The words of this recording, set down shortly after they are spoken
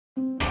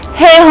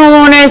Hey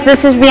homeowners,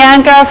 this is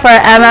Bianca for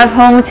MF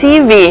Home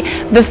TV.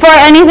 Before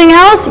anything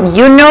else,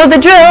 you know the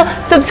drill.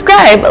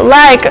 Subscribe,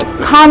 like,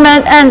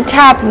 comment, and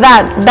tap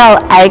that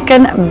bell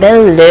icon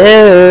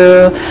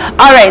below.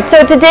 Alright,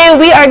 so today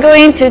we are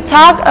going to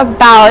talk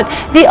about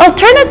the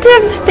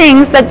alternative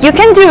things that you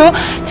can do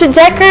to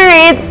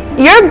decorate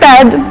your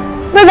bed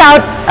without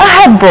a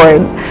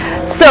headboard.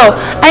 So,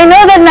 I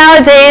know that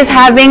nowadays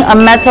having a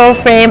metal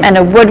frame and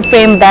a wood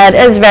frame bed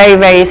is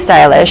very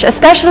stylish,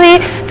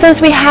 especially since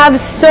we have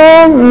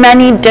so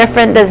many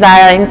different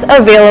designs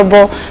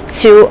available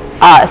to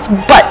us.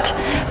 But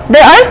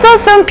there are still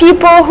some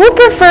people who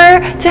prefer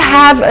to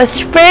have a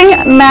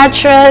spring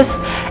mattress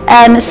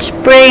and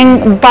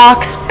spring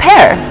box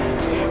pair.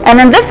 And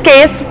in this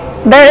case,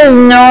 there is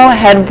no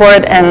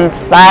headboard in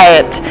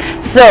sight.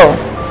 So,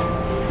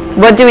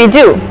 what do we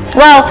do?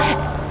 Well,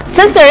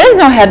 since there is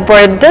no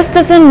headboard, this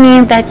doesn't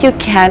mean that you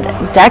can't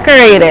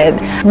decorate it.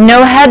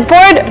 No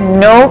headboard,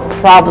 no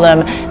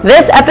problem.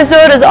 This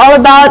episode is all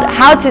about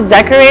how to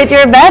decorate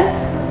your bed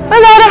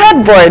without a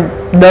headboard.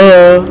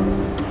 Duh.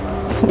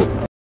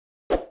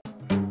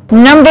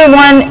 Number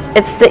one,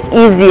 it's the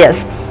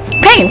easiest.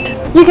 Paint.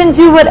 You can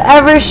do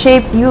whatever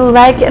shape you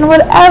like and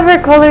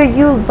whatever color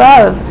you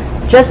love.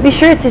 Just be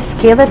sure to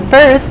scale it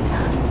first.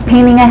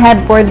 Painting a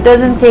headboard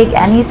doesn't take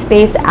any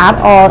space at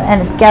all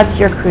and it gets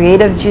your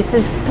creative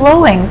juices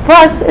flowing.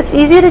 Plus, it's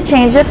easy to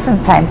change it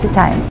from time to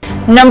time.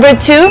 Number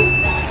two,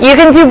 you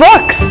can do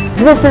books.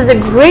 This is a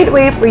great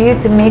way for you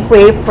to make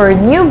way for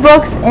new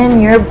books in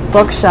your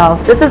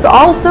bookshelf. This is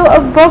also a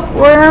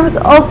bookworm's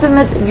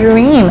ultimate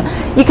dream.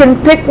 You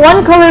can pick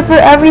one color for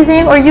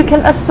everything, or you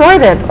can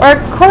assort it, or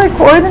color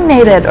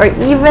coordinate it, or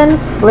even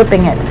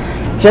flipping it.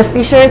 Just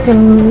be sure to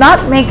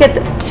not make it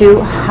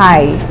too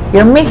high.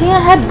 You're making a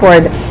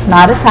headboard,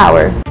 not a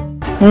tower.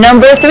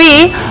 Number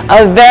three,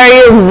 a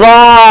very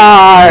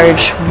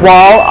large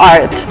wall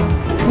art.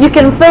 You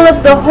can fill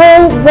up the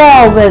whole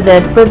wall with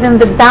it within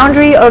the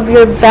boundary of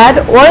your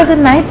bed or the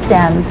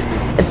nightstands.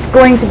 It's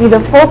going to be the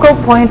focal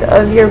point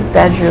of your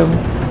bedroom.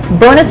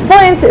 Bonus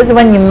points is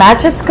when you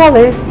match its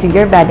colors to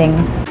your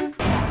beddings.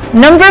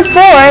 Number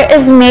four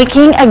is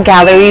making a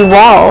gallery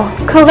wall.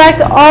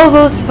 Collect all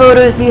those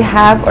photos you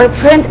have or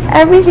print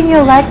everything you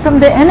like from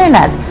the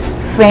internet.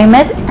 Frame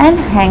it and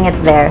hang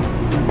it there.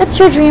 It's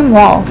your dream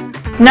wall.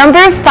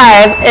 Number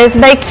five is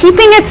by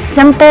keeping it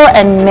simple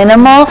and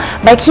minimal,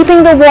 by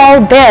keeping the wall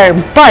bare,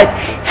 but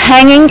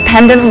hanging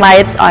pendant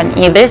lights on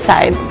either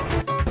side.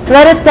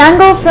 Let it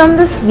dangle from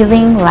the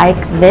ceiling like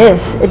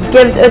this. It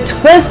gives a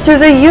twist to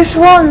the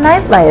usual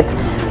nightlight.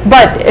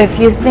 But if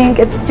you think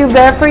it's too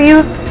bare for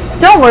you,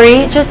 don't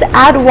worry, just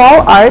add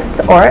wall art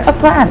or a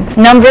plant.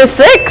 Number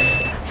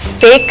six,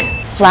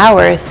 fake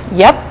flowers.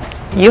 Yep,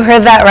 you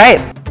heard that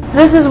right.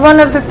 This is one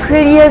of the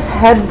prettiest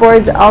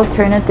headboards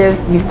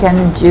alternatives you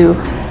can do.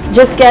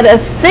 Just get a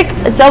thick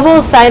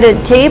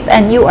double-sided tape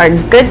and you are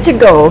good to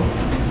go.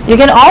 You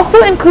can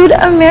also include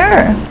a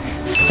mirror.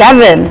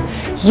 7,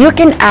 you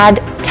can add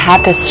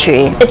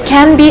tapestry. It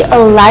can be a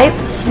light,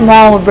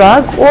 small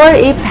rug or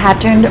a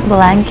patterned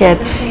blanket.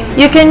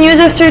 You can use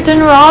a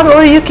certain rod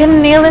or you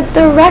can nail it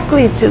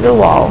directly to the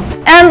wall.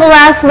 And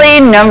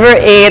lastly, number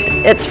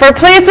 8, it's for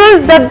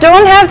places that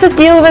don't have to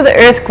deal with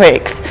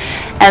earthquakes,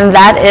 and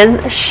that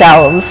is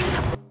shelves.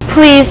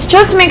 Please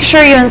just make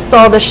sure you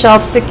install the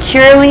shelf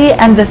securely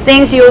and the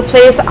things you will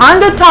place on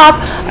the top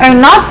are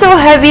not so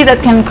heavy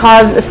that can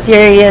cause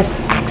serious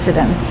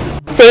accidents.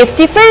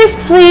 Safety first,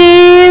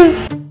 please!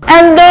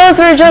 And those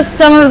were just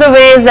some of the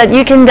ways that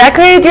you can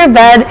decorate your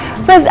bed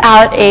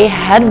without a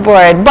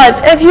headboard.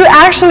 But if you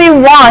actually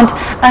want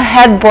a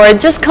headboard,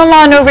 just come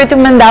on over to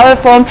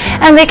Mandawi Foam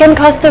and they can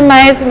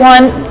customize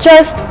one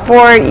just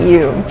for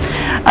you.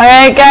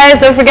 Alright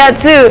guys, don't forget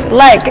to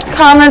like,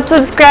 comment,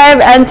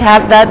 subscribe, and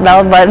tap that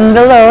bell button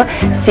below.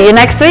 See you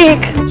next week.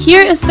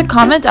 Here is the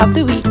comment of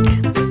the week.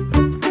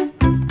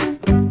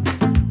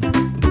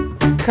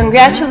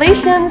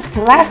 Congratulations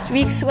to last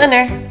week's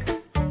winner.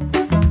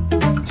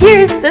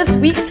 Here's this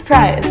week's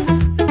prize.